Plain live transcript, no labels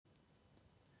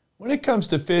When it comes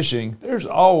to fishing, there's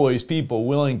always people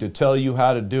willing to tell you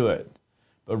how to do it.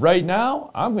 But right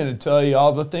now, I'm going to tell you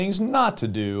all the things not to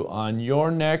do on your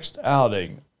next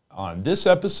outing on this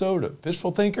episode of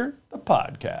Fishful Thinker, the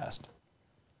podcast.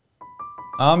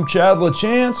 I'm Chad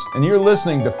LaChance, and you're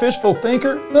listening to Fishful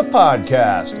Thinker, the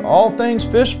podcast. All things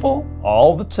fishful,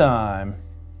 all the time.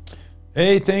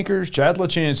 Hey thinkers, Chad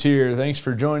LaChance here. Thanks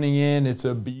for joining in. It's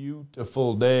a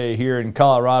beautiful day here in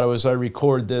Colorado as I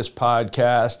record this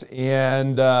podcast.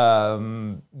 And,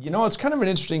 it's kind of an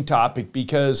interesting topic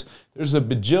because there's a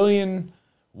bajillion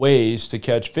ways to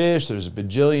catch fish. There's a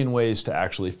bajillion ways to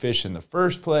actually fish in the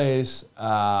first place.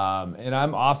 And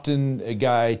I'm often a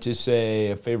guy to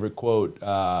say a favorite quote,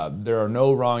 there are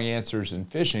no wrong answers in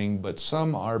fishing, but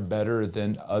some are better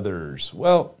than others.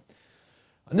 Well,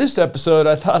 in this episode,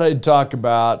 I thought I'd talk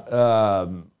about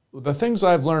the things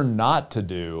I've learned not to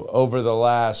do over the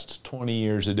last 20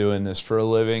 years of doing this for a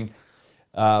living.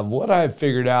 What I've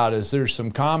figured out is there's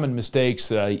some common mistakes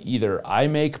that I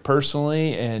make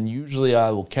personally, and usually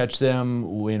I will catch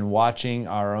them when watching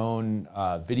our own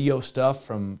video stuff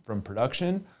from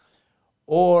production,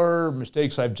 or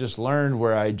mistakes I've just learned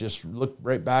where I just look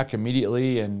right back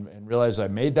immediately and realize I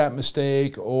made that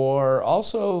mistake, or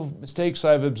also mistakes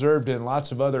I've observed in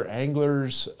lots of other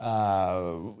anglers,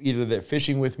 either that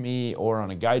fishing with me or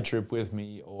on a guide trip with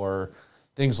me or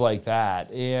things like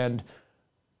that. And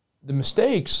the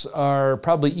mistakes are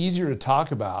probably easier to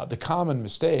talk about, the common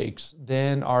mistakes,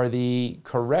 than are the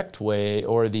correct way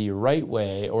or the right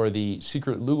way or the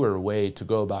secret lure way to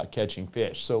go about catching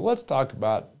fish. So let's talk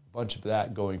about bunch of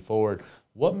that going forward.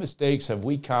 What mistakes have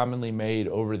we commonly made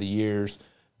over the years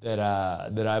that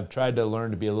I've tried to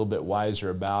learn to be a little bit wiser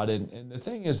about? And the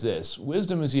thing is this: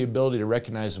 wisdom is the ability to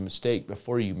recognize a mistake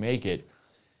before you make it.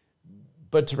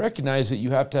 But to recognize it,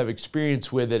 you have to have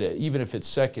experience with it, even if it's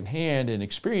secondhand, and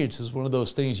experience is one of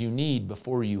those things you need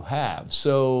before you have.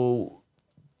 So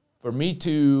for me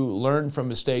to learn from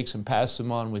mistakes and pass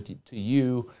them on to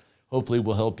you, hopefully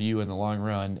will help you in the long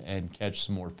run and catch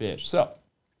some more fish. So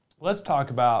let's talk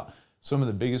about some of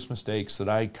the biggest mistakes that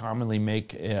I commonly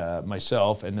make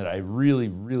myself and that I really,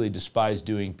 really despise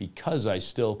doing because I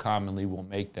still commonly will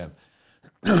make them.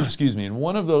 Excuse me. And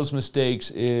one of those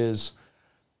mistakes is,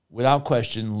 without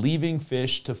question, leaving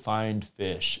fish to find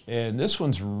fish. And this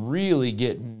one's really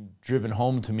getting driven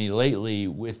home to me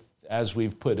lately as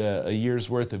we've put a year's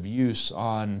worth of use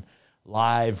on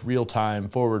live, real-time,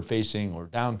 forward-facing or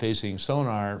down-facing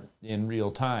sonar in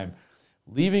real time.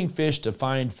 Leaving fish to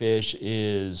find fish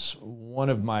is one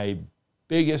of my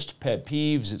biggest pet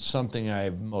peeves. It's something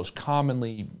I've most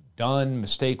commonly done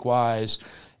mistake-wise,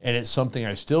 and it's something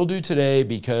I still do today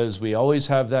because we always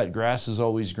have that grass is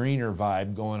always greener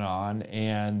vibe going on,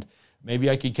 and maybe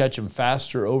I could catch them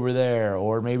faster over there,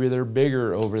 or maybe they're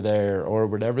bigger over there, or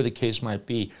whatever the case might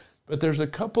be. But there's a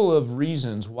couple of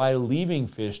reasons why leaving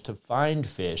fish to find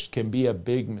fish can be a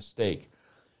big mistake.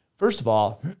 First of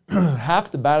all,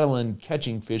 half the battle in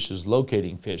catching fish is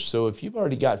locating fish. So if you've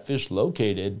already got fish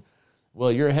located,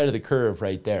 well, you're ahead of the curve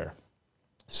right there.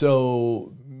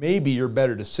 So maybe you're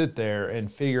better to sit there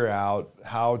and figure out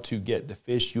how to get the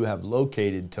fish you have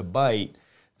located to bite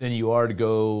than you are to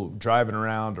go driving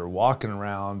around or walking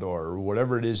around or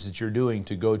whatever it is that you're doing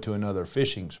to go to another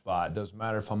fishing spot. It doesn't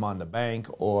matter if I'm on the bank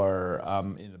or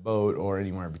in the boat or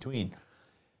anywhere in between.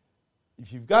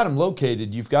 If you've got them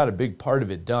located, you've got a big part of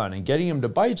it done. And getting them to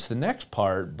bite's the next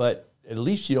part, but at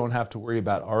least you don't have to worry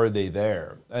about are they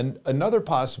there. And another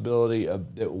possibility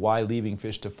of why leaving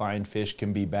fish to find fish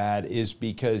can be bad is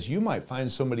because you might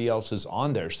find somebody else is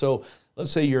on there. So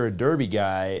let's say you're a derby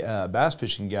guy, a bass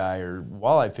fishing guy, or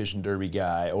walleye fishing derby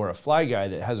guy, or a fly guy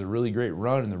that has a really great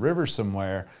run in the river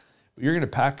somewhere. You're going to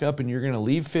pack up and you're going to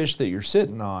leave fish that you're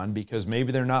sitting on because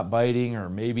maybe they're not biting or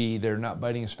maybe they're not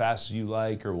biting as fast as you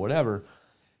like or whatever.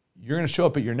 You're going to show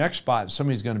up at your next spot and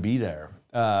somebody's going to be there.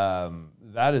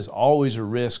 That is always a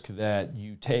risk that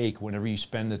you take whenever you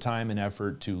spend the time and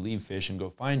effort to leave fish and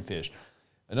go find fish.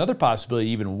 Another possibility,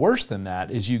 even worse than that,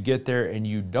 is you get there and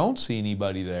you don't see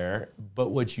anybody there,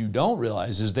 but what you don't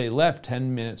realize is they left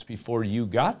 10 minutes before you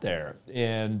got there.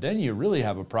 And then you really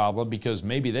have a problem because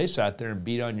maybe they sat there and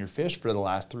beat on your fish for the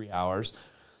last 3 hours,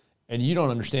 and you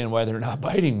don't understand why they're not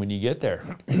biting when you get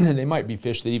there. They might be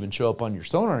fish that even show up on your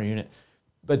sonar unit,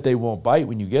 but they won't bite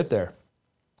when you get there.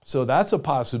 So that's a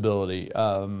possibility.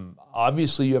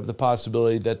 Obviously, you have the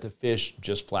possibility that the fish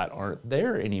just flat aren't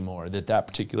there anymore, that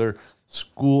particular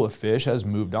school of fish has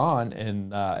moved on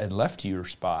and left your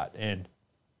spot. And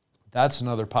that's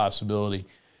another possibility.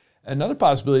 Another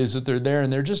possibility is that they're there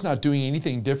and they're just not doing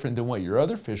anything different than what your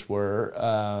other fish were.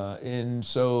 And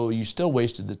so you still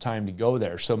wasted the time to go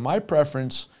there. So my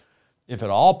preference if at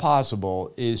all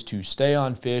possible, is to stay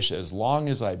on fish as long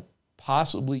as I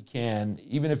possibly can,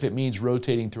 even if it means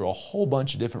rotating through a whole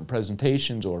bunch of different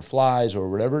presentations or flies or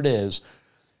whatever it is,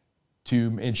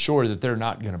 to ensure that they're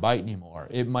not going to bite anymore.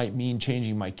 It might mean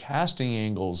changing my casting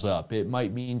angles up. It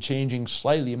might mean changing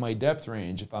slightly my depth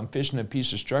range. If I'm fishing a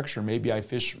piece of structure, maybe I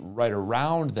fish right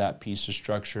around that piece of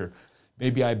structure.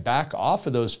 Maybe I back off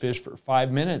of those fish for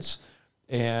 5 minutes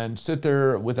and sit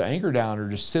there with an anchor down, or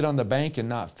just sit on the bank and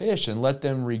not fish, and let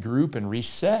them regroup and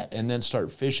reset, and then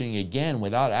start fishing again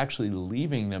without actually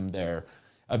leaving them there.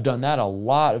 I've done that a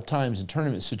lot of times in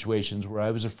tournament situations where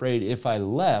I was afraid if I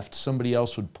left, somebody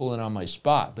else would pull in on my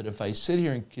spot. But if I sit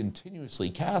here and continuously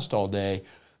cast all day,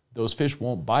 those fish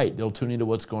won't bite. They'll tune into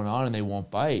what's going on and they won't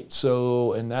bite.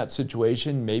 So in that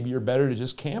situation, maybe you're better to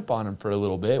just camp on them for a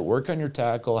little bit, work on your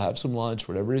tackle, have some lunch,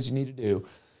 whatever it is you need to do,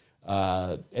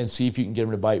 and see if you can get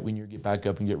them to bite when you get back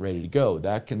up and get ready to go.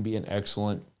 That can be an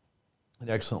excellent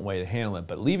way to handle it.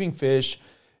 But leaving fish,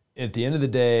 at the end of the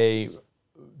day,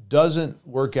 doesn't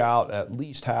work out at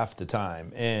least half the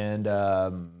time,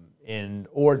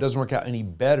 or it doesn't work out any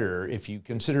better. If you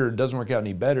consider it doesn't work out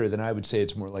any better, then I would say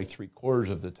it's more like 3/4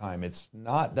 of the time. It's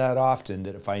not that often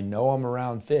that if I know I'm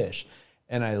around fish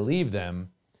and I leave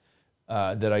them,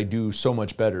 that I do so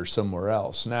much better somewhere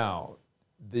else. Now,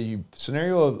 the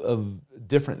scenario of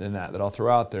different than that I'll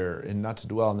throw out there, and not to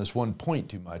dwell on this one point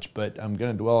too much, but I'm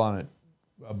going to dwell on it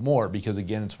more because,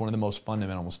 again, it's one of the most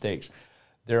fundamental mistakes.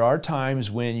 There are times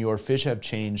when your fish have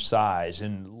changed size,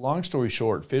 and long story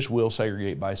short, fish will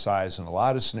segregate by size in a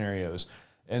lot of scenarios.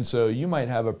 And so you might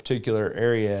have a particular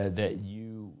area that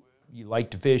you like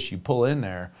to fish, you pull in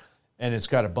there, and it's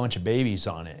got a bunch of babies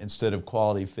on it instead of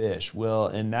quality fish. Well,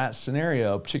 in that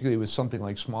scenario, particularly with something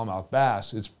like smallmouth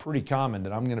bass, it's pretty common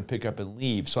that I'm going to pick up and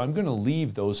leave. So I'm going to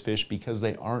leave those fish because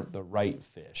they aren't the right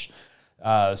fish.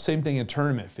 Same thing in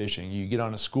tournament fishing. You get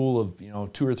on a school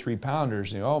of 2 or 3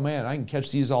 pounders, and oh man, I can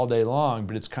catch these all day long,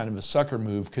 but it's kind of a sucker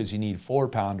move because you need 4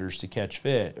 pounders to catch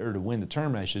fish, or to win the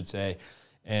tournament, I should say.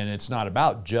 And it's not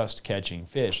about just catching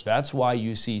fish. That's why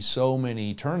you see so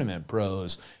many tournament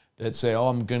pros that say, oh,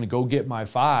 I'm going to go get my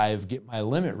 5, get my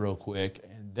limit real quick,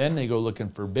 and then they go looking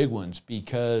for big ones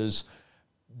because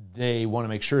they want to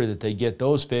make sure that they get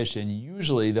those fish, and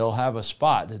usually they'll have a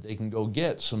spot that they can go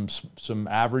get some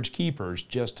average keepers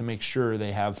just to make sure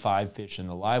they have 5 fish in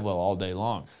the live well all day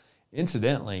long.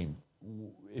 Incidentally,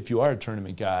 if you are a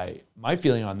tournament guy, my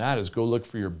feeling on that is go look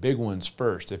for your big ones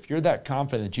first. If you're that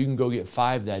confident that you can go get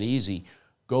 5 that easy,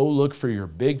 go look for your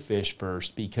big fish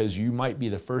first, because you might be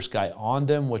the first guy on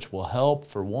them, which will help,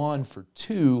 for one. For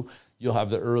two, you'll have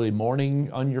the early morning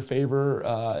on your favor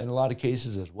in a lot of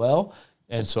cases as well.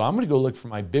 And so I'm going to go look for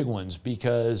my big ones,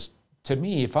 because to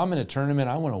me, if I'm in a tournament,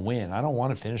 I want to win. I don't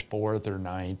want to finish 4th or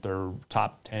 9th or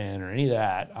top 10 or any of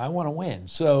that. I want to win.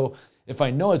 So if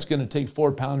I know it's going to take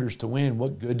 4 pounders to win,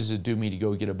 what good does it do me to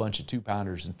go get a bunch of 2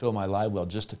 pounders and fill my live well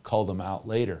just to cull them out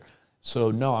later? So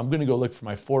no, I'm going to go look for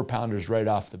my 4 pounders right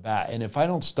off the bat. And if I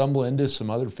don't stumble into some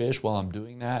other fish while I'm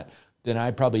doing that, then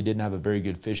I probably didn't have a very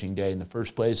good fishing day in the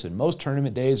first place. And most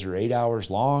tournament days are 8 hours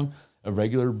long, a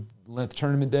regular length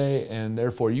tournament day, and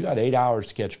therefore you got 8 hours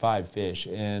to catch 5 fish.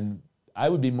 And I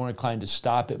would be more inclined to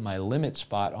stop at my limit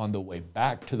spot on the way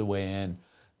back to the weigh-in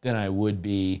than I would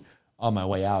be on my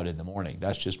way out in the morning.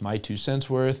 That's just my 2 cents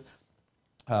worth.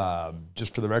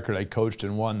 Just for the record, I coached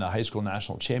and won the high school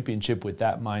national championship with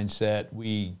that mindset.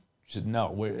 We said,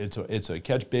 no, it's a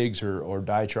catch bigs or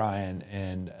die trying,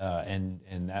 and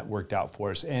that worked out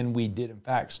for us. And we did, in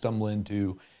fact, stumble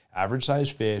into average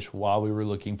sized fish while we were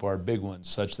looking for our big ones,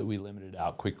 such that we limited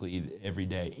out quickly every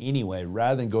day anyway,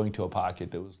 rather than going to a pocket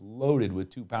that was loaded with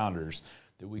 2 pounders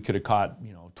that we could have caught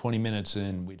 20 minutes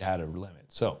and we'd had a limit.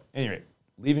 So anyway,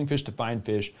 leaving fish to find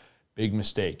fish, big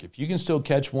mistake. If you can still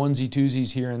catch onesie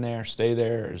twosies here and there, stay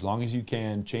there as long as you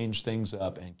can, change things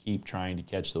up, and keep trying to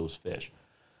catch those fish.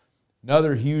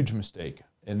 Another huge mistake,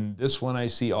 and this one I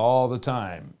see all the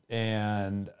time,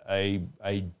 and I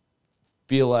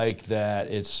feel like that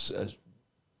it's a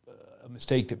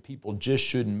mistake that people just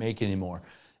shouldn't make anymore,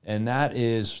 and that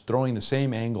is throwing the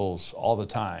same angles all the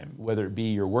time, whether it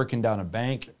be you're working down a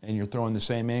bank and you're throwing the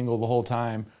same angle the whole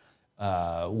time,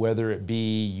 whether it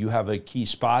be you have a key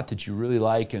spot that you really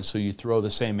like, and so you throw the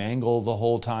same angle the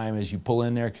whole time as you pull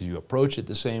in there because you approach it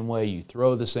the same way, you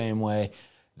throw the same way.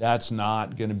 That's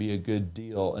not going to be a good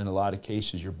deal in a lot of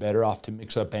cases. You're better off to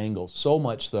mix up angles. So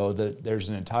much, though, that there's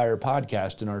an entire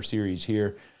podcast in our series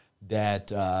here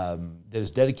that is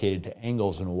dedicated to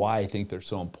angles and why I think they're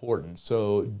so important.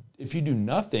 So if you do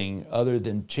nothing other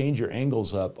than change your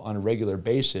angles up on a regular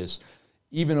basis,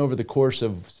 even over the course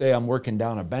of, say, I'm working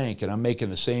down a bank and I'm making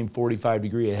the same 45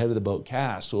 degree ahead of the boat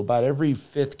cast. So about every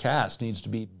fifth cast needs to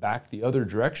be back the other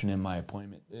direction, in my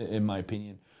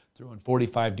opinion, throwing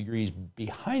 45 degrees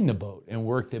behind the boat and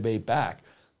work the bait back.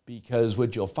 Because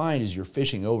what you'll find is you're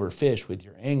fishing over fish with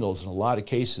your angles in a lot of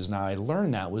cases. Now, I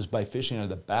learned that was by fishing out of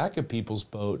the back of people's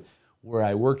boat, where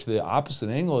I worked the opposite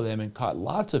angle of them and caught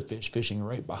lots of fish fishing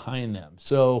right behind them.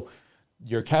 So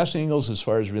your cast angles as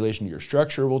far as relation to your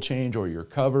structure will change, or your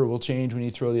cover will change when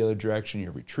you throw the other direction.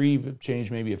 Your retrieve will change.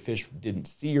 Maybe a fish didn't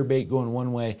see your bait going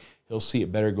one way, he'll see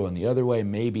it better going the other way.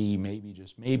 Maybe,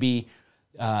 just maybe.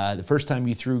 The first time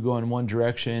you threw going one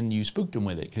direction, you spooked him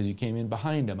with it because you came in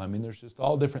behind him. I mean, there's just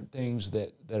all different things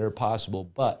that are possible.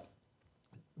 But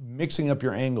mixing up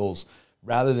your angles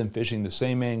rather than fishing the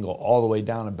same angle all the way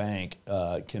down a bank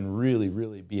can really,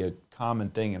 really be a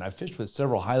common thing. And I fished with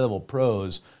several high-level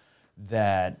pros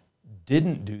that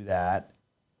didn't do that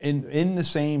in the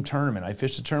same tournament. I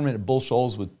fished a tournament at Bull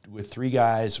Shoals with three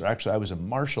guys, or actually I was a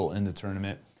marshal in the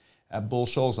tournament at Bull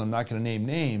Shoals. I'm not going to name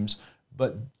names,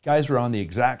 but guys were on the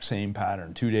exact same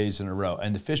pattern 2 days in a row,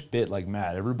 and the fish bit like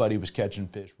mad. Everybody was catching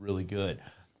fish really good.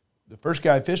 The first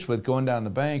guy I fished with going down the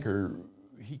bank,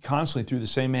 he constantly threw the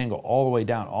same angle all the way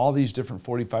down. All these different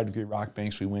 45-degree rock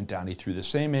banks we went down, he threw the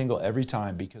same angle every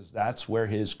time because that's where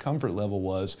his comfort level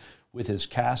was with his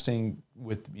casting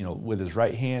with his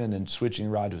right hand and then switching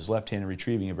the rod to his left hand and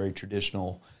retrieving a very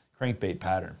traditional crankbait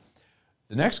pattern.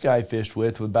 The next guy I fished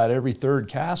with about every third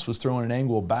cast was throwing an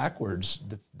angle backwards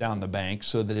down the bank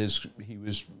so that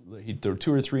he'd throw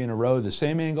 2 or 3 in a row the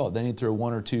same angle, then he'd throw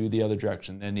 1 or 2 the other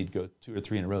direction, then he'd go 2 or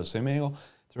 3 in a row the same angle,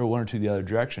 throw 1 or 2 the other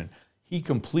direction. He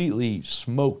completely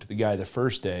smoked the guy the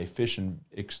first day, fishing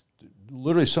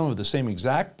literally some of the same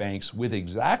exact banks with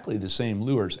exactly the same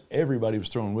lures. Everybody was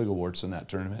throwing wiggle warts in that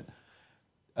tournament.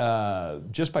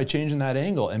 Just by changing that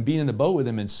angle and being in the boat with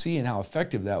him and seeing how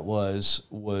effective that was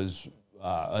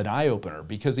an eye-opener,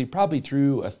 because he probably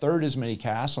threw a third as many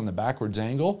casts on the backwards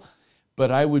angle,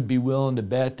 but I would be willing to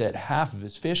bet that half of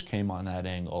his fish came on that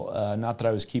angle. Not that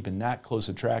I was keeping that close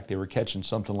a track. They were catching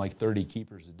something like 30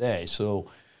 keepers a day.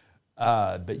 So,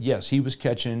 but yes, he was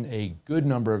catching a good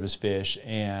number of his fish,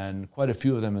 and quite a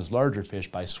few of them as larger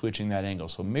fish, by switching that angle.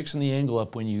 So mixing the angle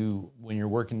up when you're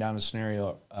working down a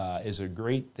scenario is a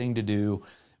great thing to do,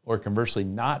 or conversely,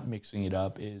 not mixing it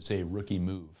up is a rookie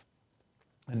move.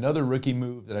 Another rookie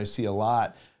move that I see a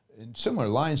lot in similar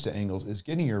lines to angles is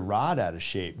getting your rod out of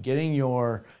shape,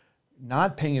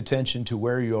 not paying attention to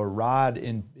where your rod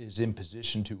is in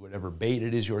position to whatever bait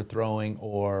it is you're throwing,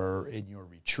 or in your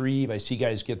retrieve. I see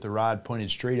guys get the rod pointed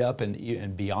straight up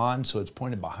and beyond, so it's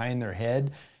pointed behind their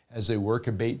head as they work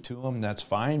a bait to them. That's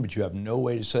fine, but you have no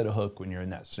way to set a hook when you're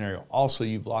in that scenario. Also,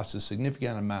 you've lost a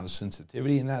significant amount of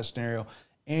sensitivity in that scenario,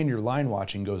 and your line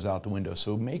watching goes out the window.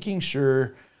 So making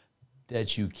sure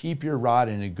that you keep your rod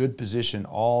in a good position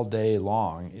all day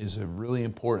long is a really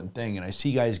important thing. And I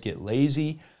see guys get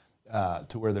lazy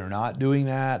to where they're not doing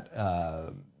that.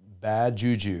 Bad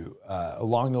juju.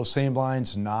 Along those same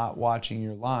lines, not watching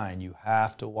your line. You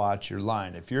have to watch your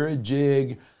line. If you're a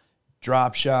jig,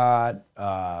 drop shot,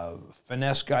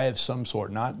 finesse guy of some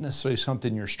sort, not necessarily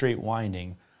something you're straight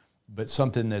winding, but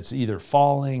something that's either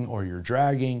falling or you're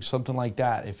dragging, something like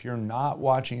that. If you're not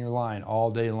watching your line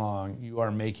all day long, you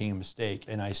are making a mistake.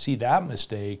 And I see that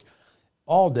mistake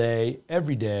all day,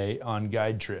 every day on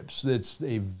guide trips. It's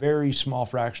a very small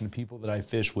fraction of people that I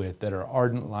fish with that are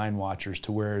ardent line watchers,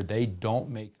 to where they don't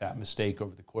make that mistake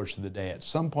over the course of the day. At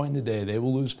some point in the day, they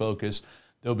will lose focus.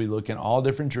 They'll be looking all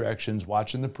different directions,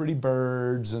 watching the pretty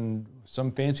birds and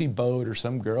some fancy boat or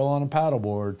some girl on a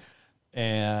paddleboard,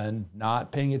 and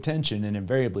not paying attention, and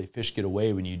invariably fish get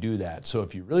away when you do that. So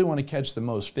if you really want to catch the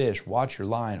most fish, watch your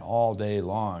line all day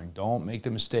long. Don't make the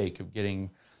mistake of getting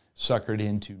suckered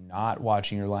into not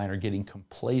watching your line, or getting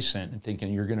complacent and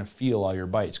thinking you're going to feel all your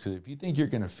bites. Because if you think you're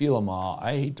going to feel them all,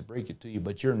 I hate to break it to you,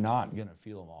 but you're not going to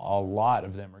feel them all. A lot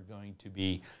of them are going to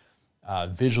be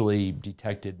visually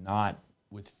detected, not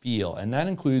with feel. And that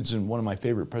includes, in one of my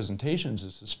favorite presentations,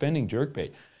 is suspending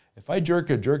jerkbait. If I jerk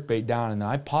a jerkbait down and then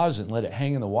I pause it and let it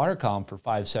hang in the water column for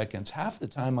 5 seconds, half the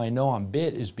time I know I'm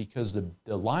bit is because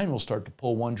the line will start to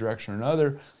pull one direction or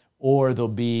another, or there'll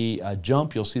be a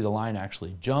jump. You'll see the line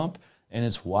actually jump, and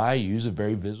it's why I use a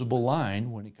very visible line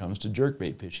when it comes to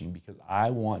jerkbait fishing, because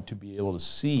I want to be able to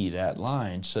see that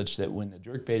line such that when the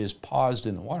jerkbait is paused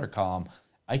in the water column,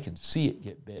 I can see it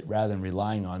get bit rather than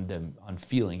relying on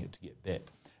feeling it to get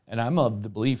bit. And I'm of the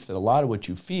belief that a lot of what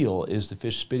you feel is the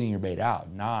fish spitting your bait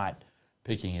out, not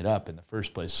picking it up in the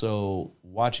first place. So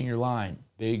watching your line,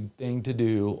 big thing to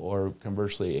do, or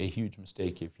conversely, a huge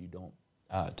mistake if you don't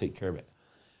take care of it.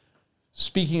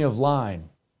 Speaking of line,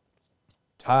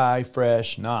 tie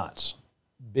fresh knots.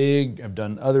 I've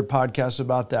done other podcasts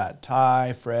about that.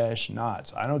 Tie fresh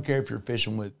knots. I don't care if you're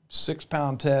fishing with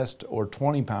 6-pound test or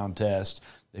 20-pound test.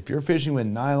 If you're fishing with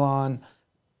nylon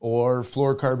or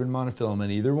fluorocarbon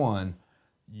monofilament, either one,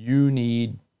 you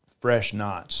need fresh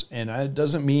knots. And it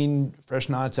doesn't mean fresh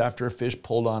knots after a fish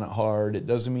pulled on it hard. It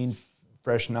doesn't mean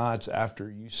fresh knots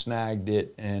after you snagged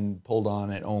it and pulled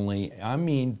on it only. I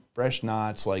mean fresh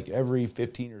knots like every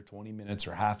 15 or 20 minutes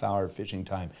or half hour fishing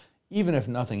time, even if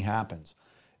nothing happens.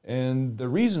 And the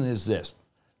reason is this: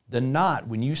 the knot,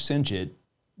 when you cinch it,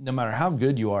 no matter how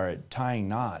good you are at tying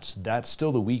knots, that's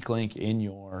still the weak link in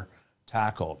your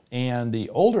tackle. And the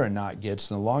older a knot gets,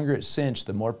 the longer it's cinched,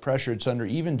 the more pressure it's under,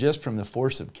 even just from the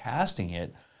force of casting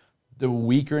it, the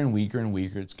weaker and weaker and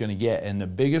weaker it's going to get. And the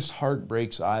biggest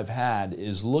heartbreaks I've had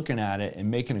is looking at it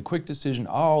and making a quick decision,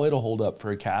 oh, it'll hold up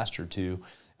for a cast or two.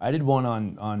 I did one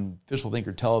on Fishable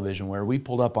Thinker television where we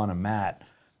pulled up on a mat.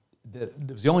 It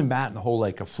was the only mat in the whole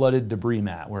lake, a flooded debris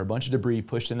mat, where a bunch of debris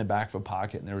pushed in the back of a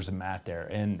pocket and there was a mat there.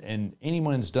 And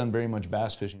anyone that's done very much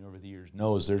bass fishing over the years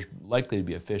knows there's likely to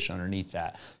be a fish underneath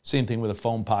that. Same thing with a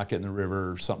foam pocket in the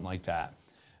river or something like that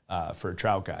for a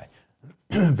trout guy.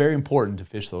 Very important to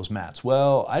fish those mats.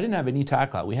 Well, I didn't have any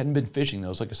tackle out. We hadn't been fishing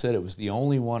those. Like I said, it was the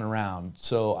only one around.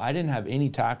 So I didn't have any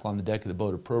tackle on the deck of the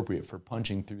boat appropriate for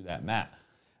punching through that mat.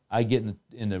 I get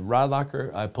in the rod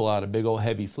locker, I pull out a big old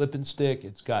heavy flipping stick.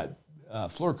 It's got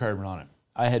fluorocarbon on it.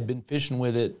 I had been fishing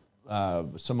with it,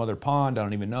 some other pond, I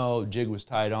don't even know, jig was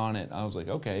tied on it. I was like,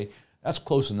 okay, that's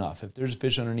close enough. If there's a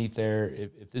fish underneath there,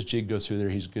 if this jig goes through there,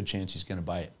 he's a good chance he's gonna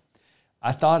bite it.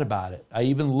 I thought about it. I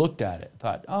even looked at it,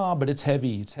 thought, oh, but it's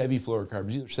heavy fluorocarbon.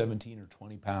 It's either 17 or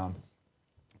 20 pound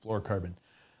fluorocarbon.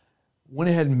 Went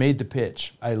ahead and made the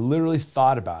pitch. I literally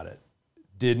thought about it.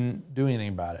 Didn't do anything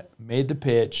about it. Made the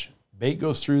pitch. Bait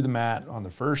goes through the mat on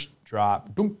the first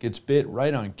drop. Boom, gets bit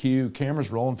right on cue. Camera's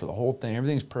rolling for the whole thing.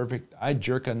 Everything's perfect. I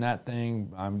jerk on that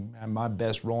thing. I'm my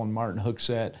best Roland Martin hook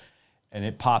set, and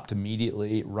it popped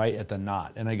immediately right at the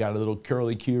knot. And I got a little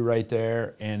curly cue right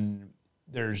there, and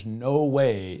there's no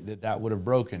way that would have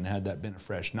broken had that been a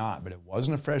fresh knot. But it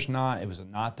wasn't a fresh knot. It was a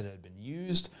knot that had been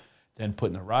used, then put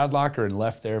in the rod locker and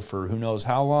left there for who knows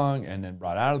how long, and then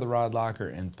brought out of the rod locker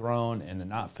and thrown, and the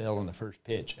knot failed on the first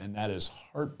pitch. And that is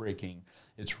heartbreaking.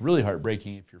 It's really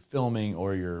heartbreaking if you're filming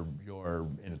or you're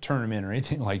in a tournament or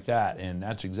anything like that. And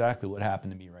that's exactly what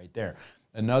happened to me right there.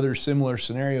 Another similar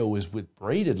scenario was with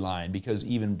braided line, because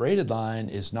even braided line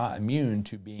is not immune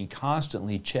to being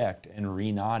constantly checked and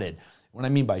re-knotted. What I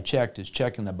mean by checked is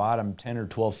checking the bottom 10 or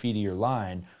 12 feet of your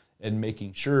line and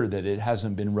making sure that it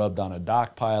hasn't been rubbed on a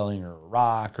dock piling or a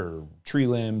rock or tree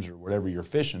limbs or whatever you're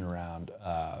fishing around,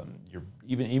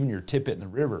 even your tippet in the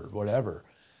river, whatever.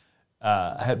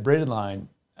 I had braided line.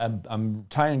 I'm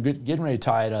getting ready to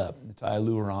tie it up, tie a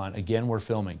lure on. Again, we're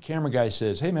filming. Camera guy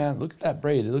says, hey man, look at that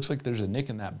braid. It looks like there's a nick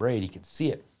in that braid. He can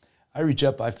see it. I reach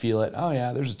up, I feel it. Oh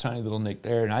yeah, there's a tiny little nick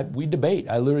there. And we debate.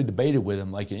 I literally debated with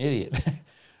him like an idiot.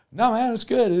 No man, it's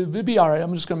good. It'll be all right.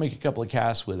 I'm just gonna make a couple of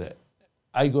casts with it.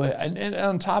 I go ahead, and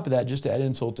on top of that, just to add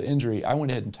insult to injury, I went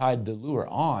ahead and tied the lure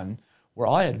on, where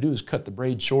all I had to do was cut the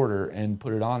braid shorter and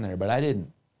put it on there, but I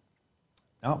didn't.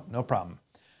 No problem.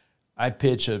 I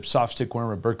pitch a soft stick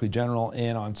worm, a Berkeley General,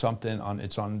 in on something.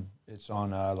 It's on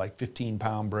like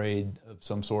 15-pound braid of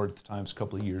some sort. At the time, it's a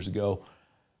couple of years ago.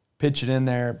 Pitch it in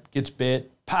there, gets bit,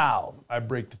 pow! I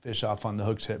break the fish off on the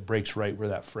hook set, breaks right where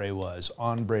that fray was,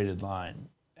 on braided line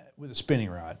with a spinning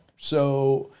rod.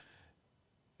 So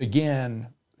again,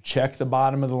 check the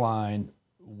bottom of the line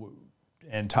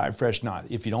and tie a fresh knot.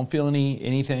 If you don't feel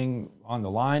anything on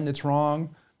the line that's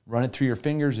wrong, run it through your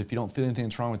fingers. If you don't feel anything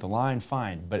that's wrong with the line,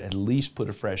 fine, but at least put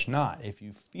a fresh knot. If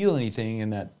you feel anything in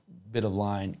that bit of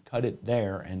line, cut it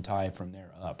there and tie from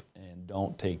there up, and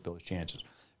don't take those chances.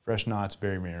 Fresh knot's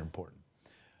very, very important.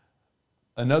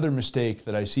 Another mistake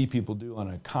that I see people do on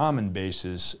a common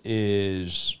basis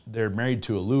is they're married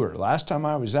to a lure. Last time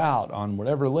I was out on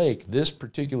whatever lake, this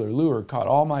particular lure caught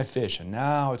all my fish, and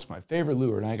now it's my favorite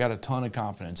lure, and I got a ton of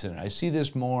confidence in it. I see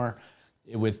this more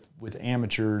with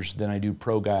amateurs than I do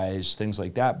pro guys, things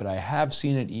like that, but I have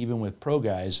seen it even with pro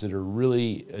guys that are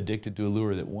really addicted to a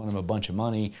lure that won them a bunch of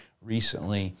money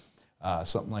recently,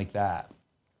 something like that.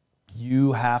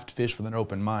 You have to fish with an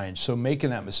open mind. So making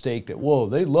that mistake that, whoa,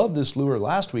 they loved this lure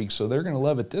last week, so they're going to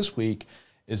love it this week,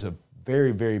 is a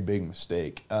very, very big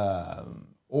mistake.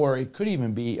 Or it could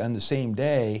even be on the same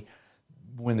day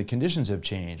when the conditions have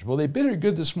changed. Well, they bit it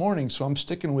good this morning, so I'm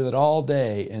sticking with it all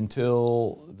day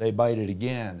until they bite it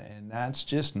again. And that's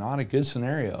just not a good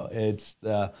scenario. It's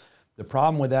the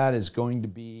problem with that is going to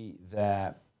be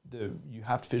that you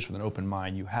have to fish with an open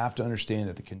mind. You have to understand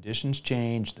that the conditions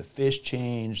change, the fish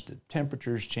change, the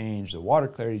temperatures change, the water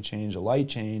clarity change, the light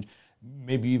change,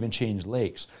 maybe even change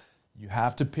lakes. You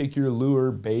have to pick your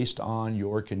lure based on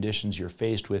your conditions you're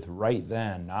faced with right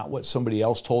then, not what somebody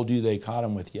else told you they caught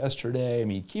them with yesterday. I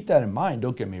mean, keep that in mind.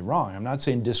 Don't get me wrong. I'm not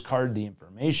saying discard the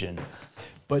information,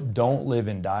 but don't live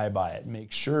and die by it.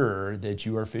 Make sure that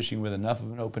you are fishing with enough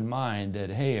of an open mind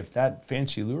that, hey, if that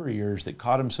fancy lure of yours that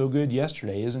caught them so good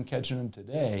yesterday isn't catching them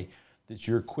today, that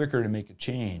you're quicker to make a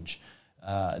change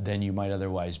than you might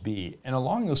otherwise be. And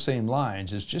along those same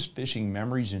lines is just fishing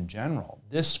memories in general.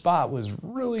 This spot was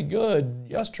really good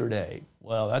yesterday.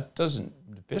 Well, the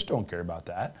fish don't care about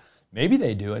that. Maybe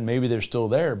they do, and maybe they're still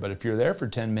there, but if you're there for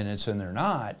 10 minutes and they're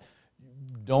not,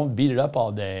 don't beat it up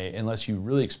all day unless you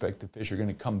really expect the fish are going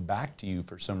to come back to you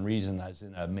for some reason, as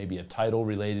in maybe a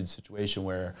tidal-related situation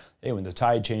where, hey, when the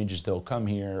tide changes, they'll come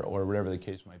here, or whatever the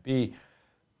case might be.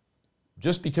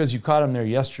 Just because you caught them there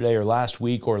yesterday or last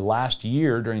week or last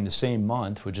year during the same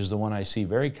month, which is the one I see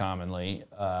very commonly,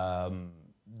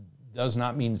 does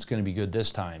not mean it's going to be good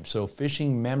this time. So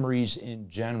fishing memories in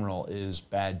general is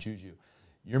bad juju.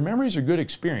 Your memories are good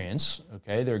experience,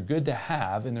 okay? They're good to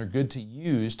have, and they're good to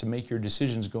use to make your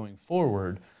decisions going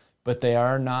forward, but they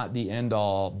are not the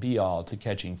end-all, be-all to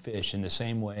catching fish in the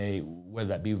same way, whether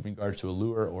that be with regards to a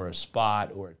lure or a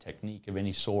spot or a technique of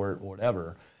any sort or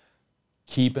whatever.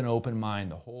 Keep an open mind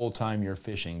the whole time you're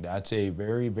fishing. That's a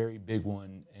very, very big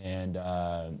one, and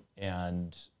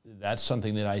that's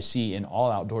something that I see in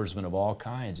all outdoorsmen of all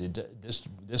kinds.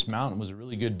 This mountain was a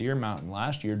really good deer mountain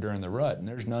last year during the rut, and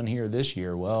there's none here this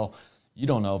year. Well, you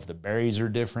don't know if the berries are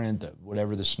different,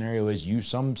 whatever the scenario is.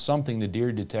 Something the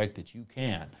deer detect that you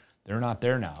can't. They're not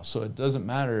there now, so it doesn't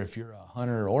matter if you're a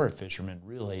hunter or a fisherman.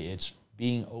 Really, it's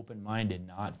being open-minded,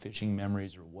 not fishing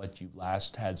memories or what you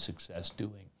last had success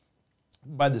doing.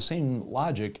 By the same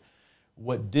logic,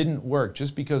 what didn't work,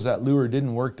 just because that lure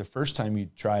didn't work the first time you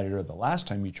tried it or the last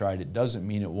time you tried it, doesn't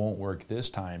mean it won't work this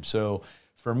time. So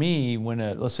for me, when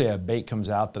let's say a bait comes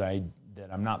out that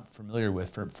I'm not familiar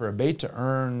with, for a bait to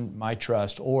earn my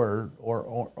trust or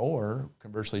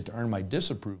conversely to earn my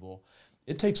disapproval,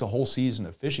 it takes a whole season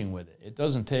of fishing with it. It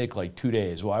doesn't take like 2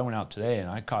 days. Well, I went out today and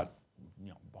I caught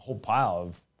a whole pile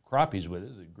of crappies with it.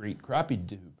 It's a great crappie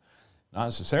tube. Not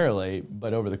necessarily,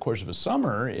 but over the course of a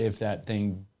summer, if that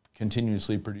thing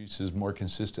continuously produces more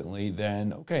consistently,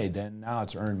 then now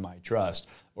it's earned my trust.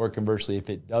 Or conversely, if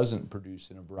it doesn't produce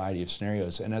in a variety of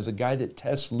scenarios. And as a guy that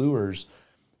tests lures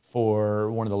for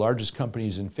one of the largest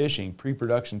companies in fishing,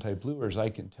 pre-production type lures, I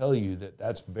can tell you that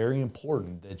that's very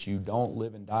important, that you don't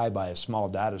live and die by a small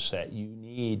data set. You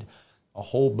need a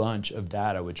whole bunch of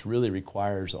data, which really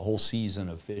requires a whole season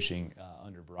of fishing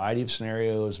under a variety of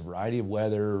scenarios, a variety of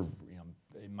weather,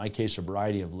 in my case, a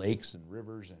variety of lakes and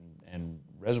rivers and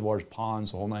reservoirs,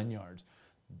 ponds, the whole 9 yards.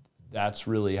 That's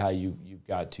really how you've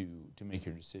got to make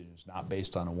your decisions, not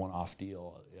based on a one-off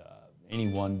deal. Any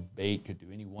one bait could do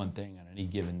any one thing on any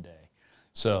given day.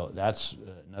 So that's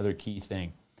another key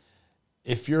thing.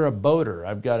 If you're a boater,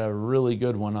 I've got a really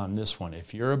good one on this one.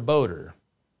 If you're a boater,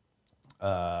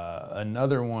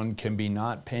 another one can be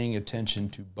not paying attention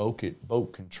to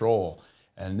boat control.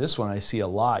 And this one I see a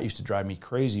lot. It used to drive me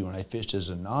crazy when I fished as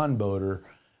a non-boater,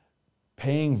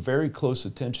 paying very close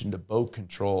attention to boat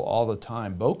control all the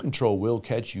time. Boat control will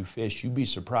catch you fish. You'd be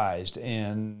surprised.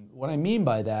 And what I mean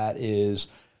by that is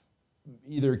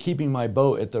either keeping my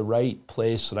boat at the right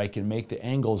place so that I can make the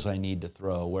angles I need to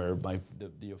throw, where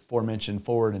the aforementioned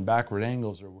forward and backward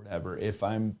angles or whatever. If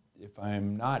I'm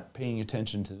not paying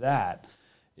attention to that,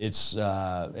 it's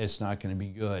not going to be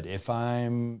good. If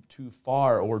I'm too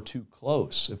far or too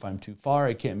close, if I'm too far,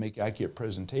 I can't make accurate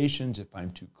presentations. If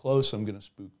I'm too close, I'm going to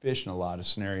spook fish in a lot of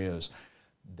scenarios.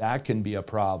 That can be a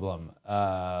problem.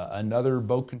 Another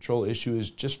boat control issue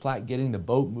is just flat getting the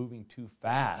boat moving too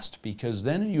fast, because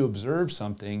then you observe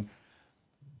something,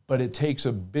 but it takes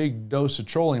a big dose of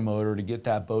trolling motor to get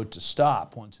that boat to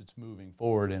stop once it's moving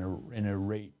forward in a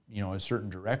rate, a certain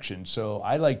direction. So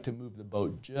I like to move the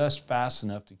boat just fast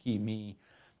enough to keep me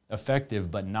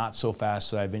effective, but not so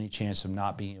fast that I have any chance of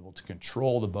not being able to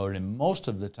control the boat. And most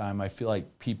of the time, I feel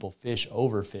like people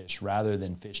overfish rather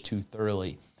than fish too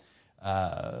thoroughly.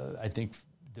 I think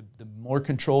the more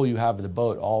control you have of the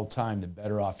boat all the time, the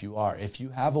better off you are. If you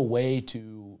have a way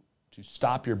to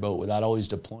stop your boat without always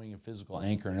deploying a physical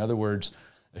anchor, in other words,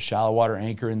 a shallow water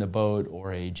anchor in the boat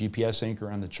or a GPS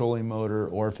anchor on the trolling motor,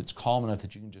 or if it's calm enough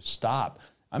that you can just stop.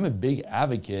 I'm a big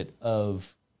advocate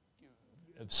of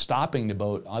stopping the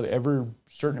boat every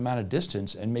certain amount of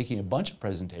distance and making a bunch of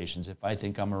presentations if I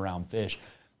think I'm around fish.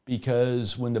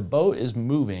 Because when the boat is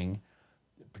moving,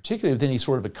 particularly with any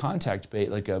sort of a contact bait,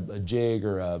 like a jig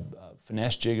or a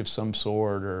finesse jig of some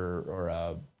sort, or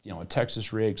a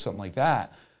Texas rig, something like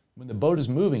that. When the boat is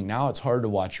moving, now it's hard to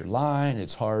watch your line.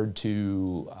 It's hard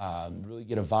to really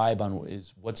get a vibe on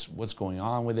what's going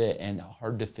on with it, and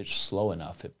hard to fish slow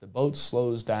enough. If the boat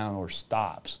slows down or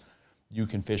stops, you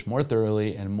can fish more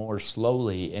thoroughly and more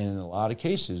slowly, and in a lot of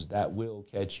cases, that will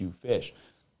catch you fish.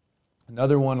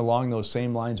 Another one along those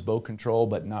same lines, boat control,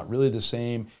 but not really the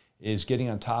same, is getting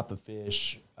on top of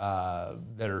fish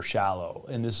that are shallow.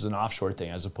 And this is an offshore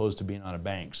thing as opposed to being on a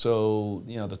bank. So,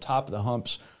 the top of the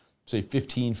humps, say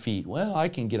 15 feet. Well, I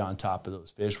can get on top of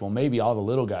those fish. Well, maybe all the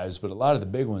little guys, but a lot of the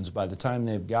big ones, by the time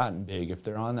they've gotten big, if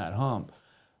they're on that hump,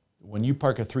 when you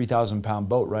park a 3,000-pound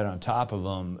boat right on top of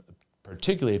them,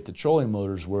 particularly if the trolling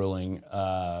motor's whirling,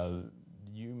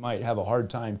 you might have a hard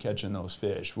time catching those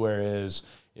fish. Whereas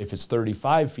if it's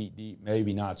 35 feet deep,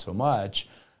 maybe not so much,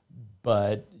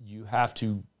 but you have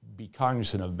to be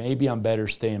cognizant of, maybe I'm better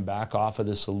staying back off of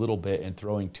this a little bit and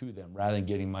throwing to them rather than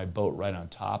getting my boat right on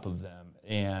top of them.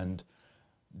 And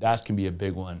that can be a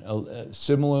big one.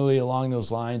 Similarly, along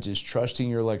those lines, is trusting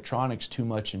your electronics too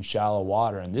much in shallow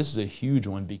water. And this is a huge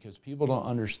one because people don't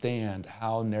understand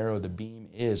how narrow the beam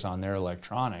is on their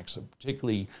electronics,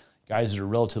 particularly guys that are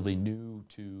relatively new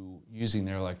to using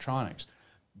their electronics.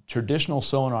 Traditional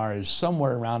sonar is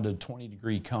somewhere around a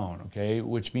 20-degree cone, okay,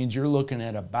 which means you're looking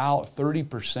at about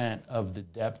 30% of the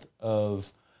depth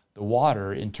of the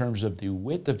water in terms of the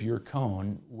width of your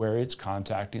cone where it's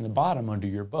contacting the bottom under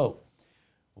your boat.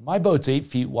 Well, my boat's 8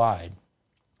 feet wide,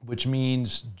 which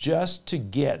means just to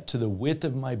get to the width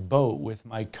of my boat with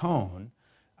my cone,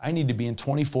 I need to be in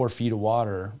 24 feet of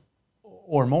water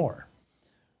or more.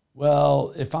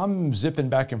 Well, if I'm zipping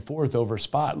back and forth over a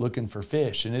spot looking for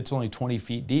fish and it's only 20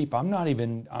 feet deep, I'm not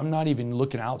even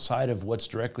looking outside of what's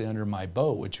directly under my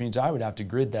boat, which means I would have to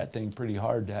grid that thing pretty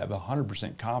hard to have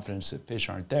 100% confidence that fish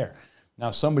aren't there. Now,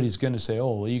 somebody's going to say,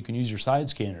 oh, well, you can use your side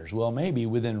scanners. Well, maybe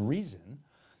within reason,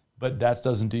 but that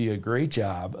doesn't do you a great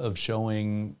job of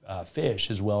showing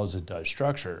fish as well as it does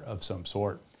structure of some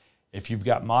sort. If you've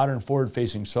got modern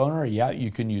forward-facing sonar, yeah,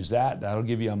 you can use that. That'll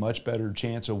give you a much better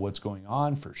chance of what's going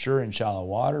on for sure in shallow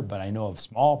water, but I know a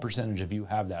small percentage of you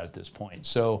have that at this point.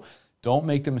 So don't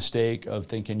make the mistake of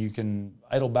thinking you can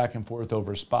idle back and forth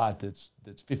over a spot that's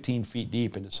 15 feet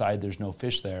deep and decide there's no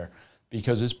fish there,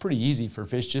 because it's pretty easy for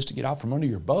fish just to get out from under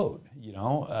your boat.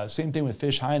 Same thing with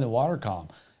fish high in the water column.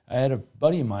 I had a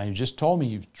buddy of mine who just told me,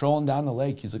 he was trolling down the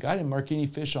lake. He's like, I didn't mark any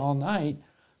fish all night,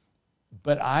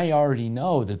 but I already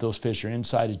know that those fish are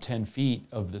inside of 10 feet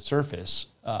of the surface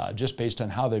just based on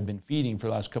how they've been feeding for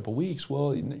the last couple of weeks.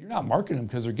 Well, you're not marking them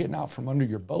because they're getting out from under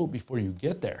your boat before you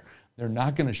get there. They're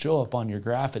not going to show up on your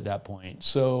graph at that point.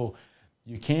 So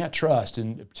you can't trust,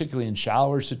 and particularly in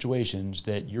shallower situations,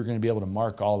 that you're going to be able to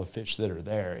mark all the fish that are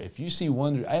there. If you see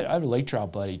one, I have a lake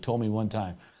trout buddy told me one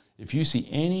time, if you see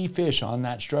any fish on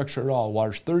that structure at all,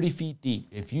 water's 30 feet deep,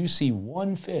 if you see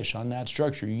one fish on that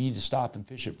structure, you need to stop and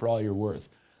fish it for all you're worth,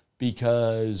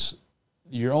 because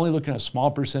you're only looking at a small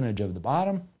percentage of the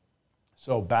bottom.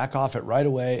 So back off it right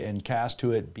away and cast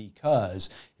to it,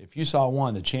 because if you saw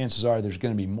one, the chances are there's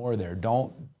going to be more there.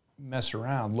 Don't mess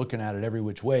around looking at it every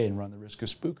which way and run the risk of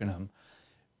spooking them.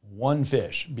 One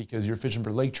fish, because you're fishing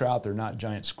for lake trout, they're not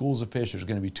giant schools of fish. There's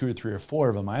going to be 2 or 3 or 4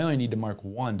 of them. I only need to mark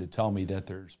one to tell me that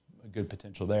there's a good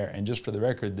potential there. And just for the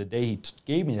record, the day he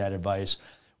gave me that advice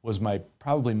was my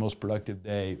probably most productive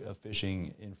day of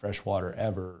fishing in freshwater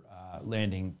ever,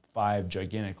 landing 5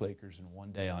 gigantic Lakers in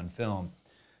one day on film.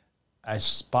 I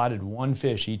spotted one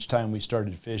fish each time we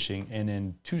started fishing, and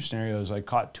in 2 scenarios, I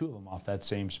caught 2 of them off that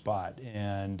same spot.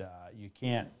 And you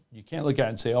can't look at it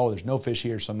and say, oh, there's no fish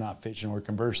here, so I'm not fishing. Or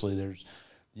conversely, there's,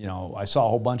 I saw a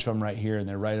whole bunch of them right here, and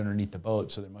they're right underneath the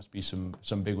boat, so there must be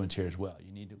some big ones here as well.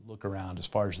 You need to look around as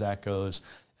far as that goes,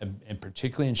 and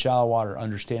particularly in shallow water,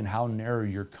 understand how narrow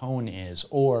your cone is,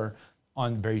 or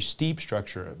on very steep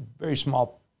structure, a very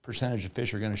small percentage of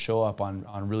fish are going to show up on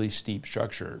really steep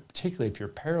structure, particularly if you're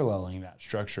paralleling that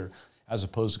structure as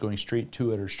opposed to going straight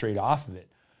to it or straight off of it.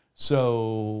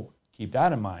 So keep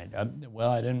that in mind.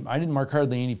 Well, I didn't mark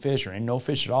hardly any fish, or no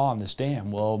fish at all on this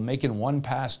dam. Well, making one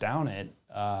pass down it,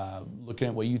 looking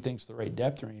at what you think is the right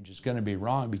depth range, is going to be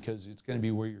wrong, because it's going to be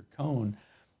where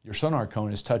your sonar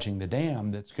cone is touching the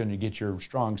dam that's going to get your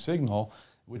strong signal,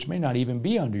 which may not even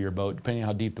be under your boat, depending on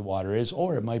how deep the water is,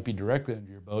 or it might be directly under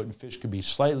your boat, and fish could be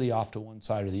slightly off to one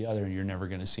side or the other, and you're never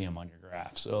going to see them on your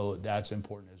graph. So that's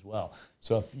important as well.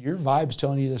 So if your vibe's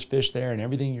telling you there's fish there and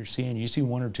everything you're seeing, you see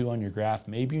 1 or 2 on your graph,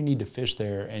 maybe you need to fish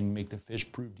there and make the fish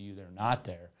prove to you they're not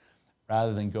there,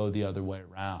 rather than go the other way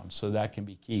around. So that can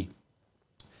be key.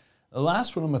 The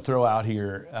last one I'm going to throw out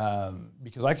here,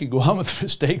 because I could go on with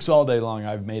mistakes all day long.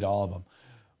 I've made all of them.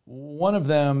 One of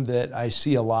them that I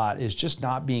see a lot is just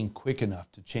not being quick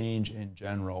enough to change in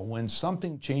general. When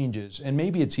something changes, and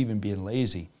maybe it's even being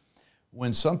lazy,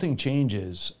 when something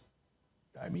changes,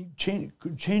 I mean,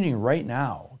 changing right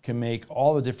now can make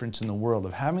all the difference in the world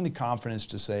of having the confidence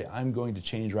to say, I'm going to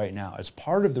change right now. It's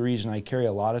part of the reason I carry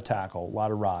a lot of tackle, a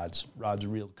lot of rods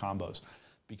and reels combos,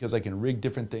 because I can rig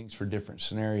different things for different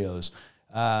scenarios.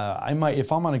 I might,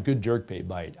 if I'm on a good jerkbait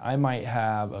bite, I might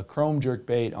have a chrome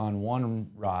jerkbait on one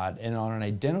rod, and on an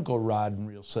identical rod and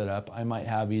reel setup, I might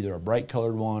have either a bright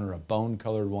colored one or a bone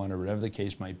colored one or whatever the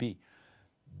case might be.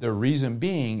 The reason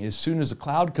being, as soon as a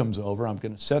cloud comes over, I'm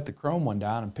going to set the chrome one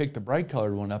down and pick the bright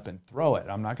colored one up and throw it.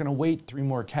 I'm not going to wait 3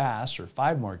 more casts or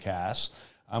 5 more casts.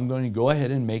 I'm going to go ahead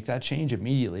and make that change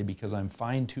immediately because I'm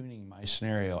fine-tuning my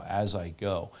scenario as I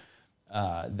go.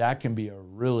 That can be a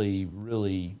really,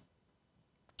 really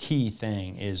key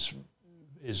thing is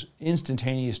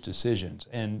instantaneous decisions.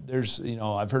 And there's,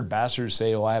 I've heard bassers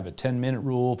say, I have a 10-minute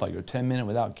rule. If I go 10 minutes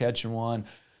without catching one,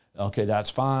 okay, that's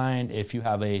fine. If you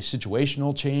have a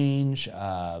situational change,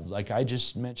 like I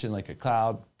just mentioned, like a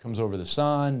cloud comes over the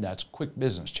sun, that's quick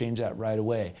business. Change that right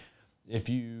away. If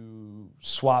you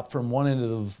swap from one end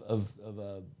of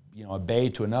a bay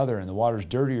to another and the water's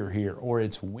dirtier here or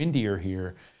it's windier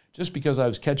here, just because I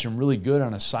was catching really good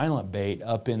on a silent bait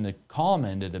up in the calm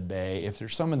end of the bay, if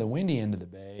there's some in the windy end of the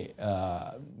bay,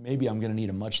 maybe I'm going to need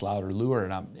a much louder lure.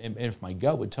 And if my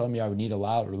gut would tell me I would need a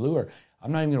louder lure,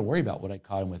 I'm not even going to worry about what I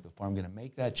caught him with before. I'm going to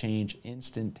make that change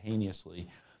instantaneously.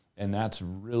 And that's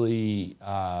really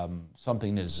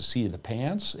something that is a seat of the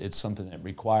pants. It's something that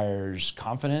requires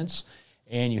confidence.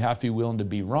 And you have to be willing to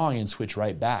be wrong and switch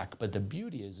right back. But the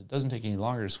beauty is it doesn't take any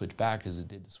longer to switch back as it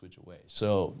did to switch away.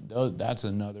 So that's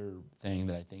another thing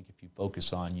that I think if you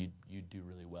focus on, you do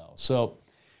really well. So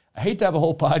I hate to have a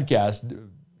whole podcast,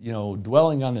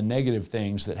 dwelling on the negative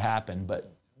things that happen,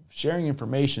 but sharing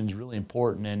information is really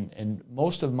important. And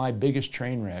most of my biggest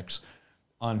train wrecks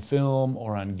on film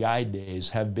or on guide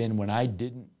days have been when I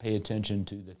didn't pay attention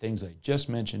to the things I just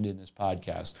mentioned in this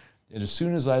podcast. And as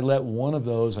soon as I let one of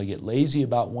those, I get lazy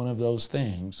about one of those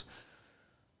things,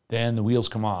 then the wheels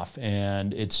come off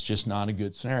and it's just not a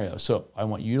good scenario. So I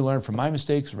want you to learn from my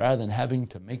mistakes rather than having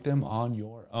to make them on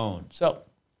your own. So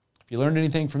if you learned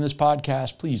anything from this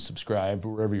podcast, please subscribe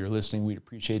wherever you're listening. We'd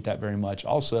appreciate that very much.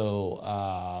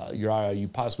 Also, you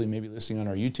possibly may be listening on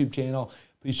our YouTube channel.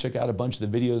 Please check out a bunch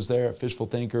of the videos there at Fishful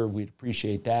Thinker. We'd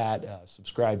appreciate that.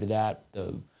 Subscribe to that.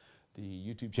 The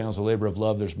YouTube channel is a labor of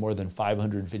love. There's more than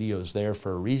 500 videos there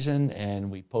for a reason,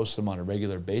 and we post them on a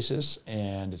regular basis.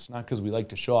 And it's not because we like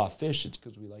to show off fish. It's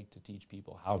because we like to teach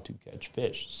people how to catch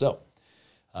fish. So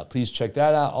please check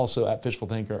that out. Also at Fishful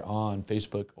Thinker on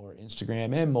Facebook or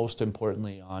Instagram, and most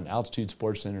importantly on Altitude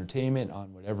Sports Entertainment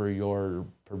on whatever your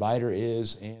provider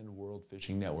is, and World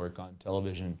Fishing Network on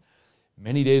television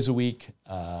many days a week.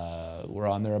 We're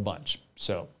on there a bunch.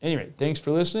 So anyway, thanks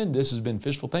for listening. This has been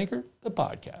Fishful Thinker, the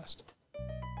podcast.